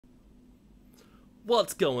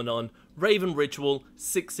What's going on? Raven Ritual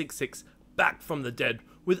 666 back from the dead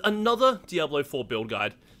with another Diablo 4 build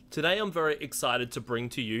guide. Today I'm very excited to bring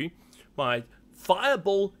to you my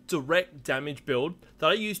Fireball direct damage build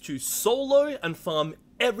that I use to solo and farm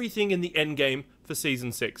everything in the endgame for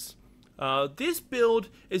Season 6. This build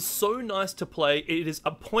is so nice to play. It is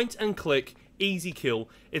a point and click easy kill.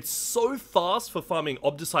 It's so fast for farming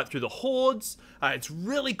Obdicite through the hordes. It's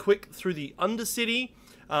really quick through the Undercity.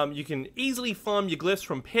 You can easily farm your glyphs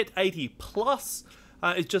from pet 80 plus.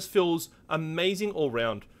 It just feels amazing all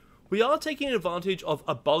round. We are taking advantage of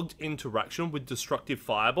a bugged interaction with Destructive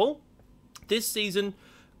Fireball. This season,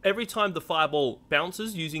 every time the Fireball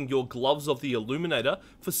bounces using your Gloves of the Illuminator,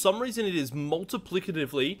 for some reason it is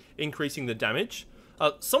multiplicatively increasing the damage.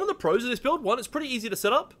 Some of the pros of this build, one, it's pretty easy to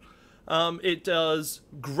set up. It does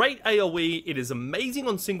great AoE, it is amazing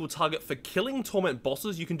on single target for killing Torment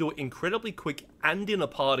bosses. You can do it incredibly quick and in a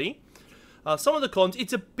party. Some of the cons,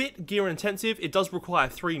 it's a bit gear intensive. It does require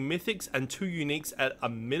 3 mythics and 2 uniques at a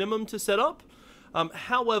minimum to set up.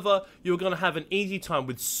 However, you're going to have an easy time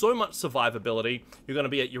with so much survivability. You're going to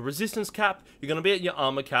be at your resistance cap, you're going to be at your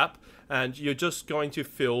armor cap, and you're just going to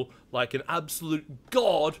feel like an absolute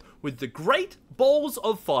god with the great balls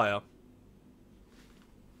of fire.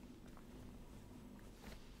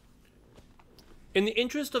 In the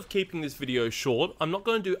interest of keeping this video short, I'm not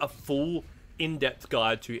going to do a full in-depth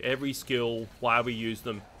guide to every skill, why we use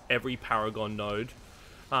them, every Paragon node.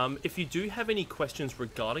 If you do have any questions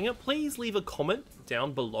regarding it, please leave a comment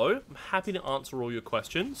down below. I'm happy to answer all your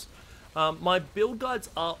questions. My build guides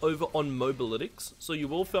are over on Mobalytics, so you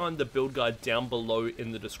will find the build guide down below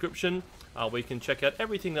in the description, where you can check out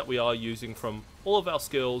everything that we are using, from all of our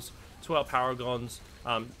skills to our Paragons,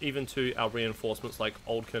 even to our reinforcements like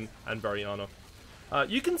Oldkin and Variana.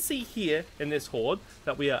 You can see here in this horde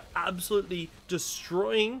that we are absolutely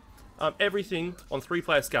destroying everything on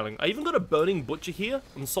 3-player scaling. I even got a Burning Butcher here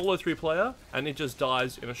on solo 3-player, and it just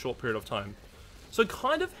dies in a short period of time. So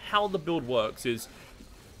kind of how the build works is,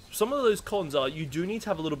 some of those cons are you do need to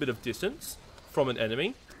have a little bit of distance from an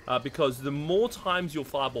enemy, because the more times your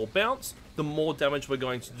Fireball bounce, the more damage we're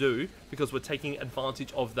going to do, because we're taking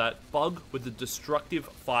advantage of that bug with the Destructive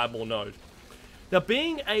Fireball node. Now,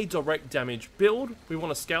 being a direct damage build, we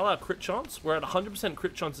want to scale our crit chance. We're at 100%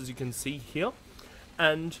 crit chance, as you can see here.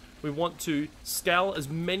 And we want to scale as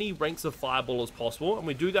many ranks of Fireball as possible. And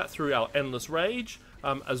we do that through our Endless Rage,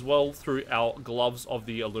 as well through our Gloves of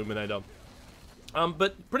the Illuminator.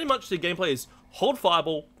 But pretty much the gameplay is hold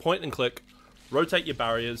Fireball, point and click, rotate your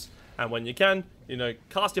barriers, and when you can,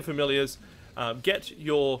 cast your Familiars, get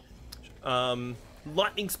your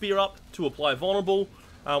Lightning Spear up to apply Vulnerable.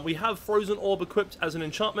 We have Frozen Orb equipped as an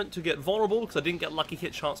enchantment to get Vulnerable, because I didn't get lucky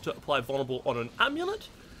hit chance to apply Vulnerable on an amulet.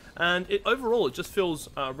 And overall, it just feels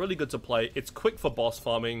really good to play. It's quick for boss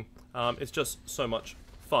farming. It's just so much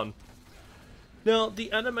fun. Now,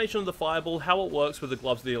 the animation of the Fireball, how it works with the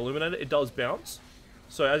Gloves of the Illuminator, it does bounce.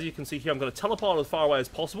 So as you can see here, I'm going to teleport as far away as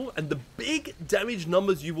possible, and the big damage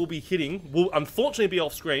numbers you will be hitting will unfortunately be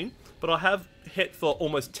off screen, but I have hit for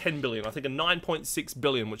almost 10 billion. I think a 9.6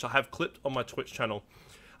 billion, which I have clipped on my Twitch channel.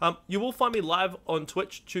 You will find me live on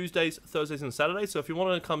Twitch Tuesdays, Thursdays, and Saturdays, so if you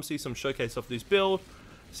want to come see some showcase of this build,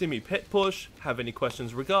 see me pet push, have any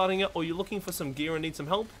questions regarding it, or you're looking for some gear and need some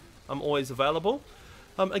help, I'm always available.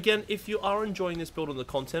 Again, if you are enjoying this build and the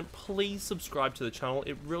content, please subscribe to the channel.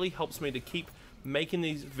 It really helps me to keep making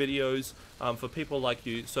these videos for people like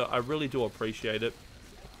you, so I really do appreciate it.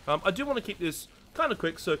 I do want to keep this kind of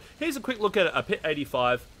quick, so here's a quick look at a pet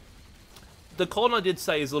 85. The con I did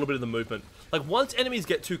say is a little bit of the movement. Like, once enemies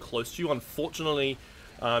get too close to you, unfortunately,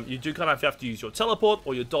 you do kind of have to use your teleport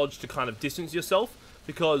or your dodge to kind of distance yourself,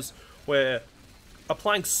 because we're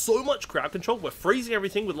applying so much crowd control. We're freezing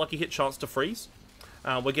everything with lucky hit chance to freeze.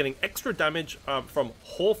 We're getting extra damage from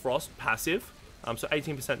Hoarfrost passive, so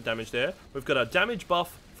 18% damage there. We've got a damage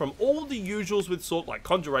buff from all the usuals with Sorc, like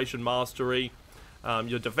Conjuration Mastery,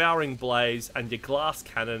 your Devouring Blaze, and your Glass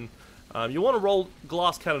Cannon. You want to roll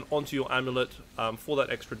Glass Cannon onto your amulet for that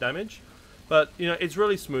extra damage. But, it's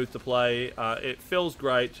really smooth to play. It feels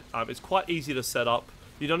great. It's quite easy to set up.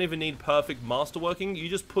 You don't even need perfect masterworking. You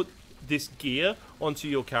just put this gear onto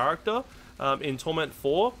your character in Torment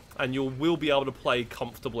 4, and you will be able to play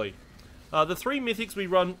comfortably. The 3 mythics we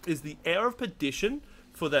run is the Air of Perdition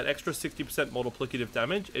for that extra 60% multiplicative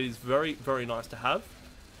damage. It is very, very nice to have.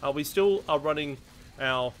 We still are running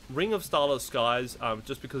our Ring of Starless Skies,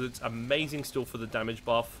 just because it's amazing still for the damage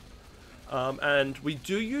buff. And we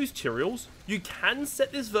do use Tyraels. You can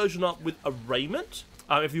set this version up with Arraignment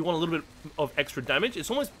if you want a little bit of extra damage. It's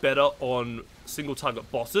almost better on single target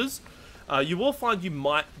bosses, You will find you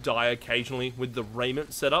might die occasionally with the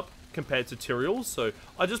raiment setup compared to Tyraels, so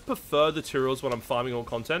I just prefer the Tyraels when I'm farming all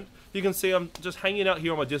content. You can see I'm just hanging out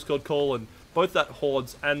here on my Discord call, and both that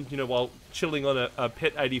Hordes and, you know, while chilling on a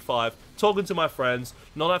Pit 85, talking to my friends,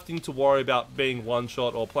 not having to worry about being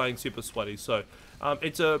one-shot or playing super sweaty. So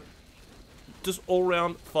it's a just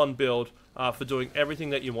all-round fun build for doing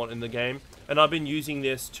everything that you want in the game, and I've been using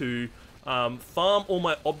this to farm all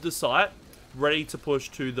my Obdicite, ready to push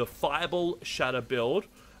to the Fireball Shatter build,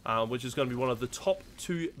 which is going to be one of the top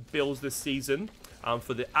 2 builds this season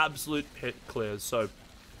for the absolute pit clears. So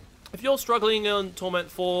if you're struggling on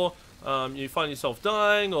Torment 4, you find yourself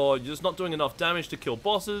dying, or you're just not doing enough damage to kill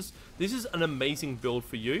bosses, this is an amazing build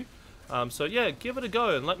for you. So yeah, give it a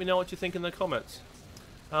go and let me know what you think in the comments.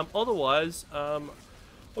 Otherwise, I'm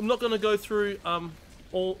not going to go through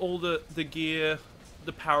all the gear,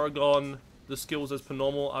 the Paragon, the skills as per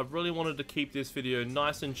normal. I really wanted to keep this video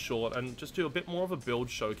nice and short and just do a bit more of a build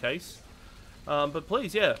showcase. But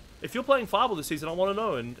please, yeah, if you're playing Fireball this season, I want to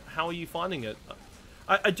know, and how are you finding it?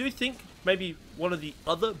 I do think maybe one of the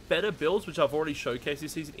other better builds, which I've already showcased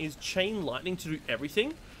this season, is Chain Lightning to do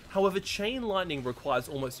everything. However, Chain Lightning requires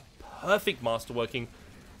almost perfect masterworking,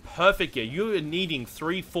 perfect gear. You are needing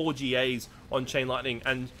 3-4 GAs on Chain Lightning,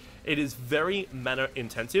 and it is very mana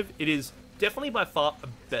intensive. It is definitely by far a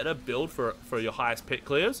better build for your highest pit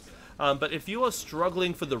clears. But if you are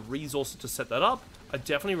struggling for the resources to set that up, I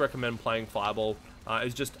definitely recommend playing Fireball.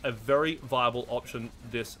 It's just a very viable option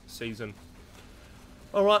this season.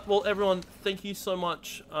 Alright, well everyone, thank you so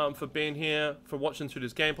much for being here, for watching through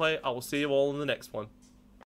this gameplay. I will see you all in the next one.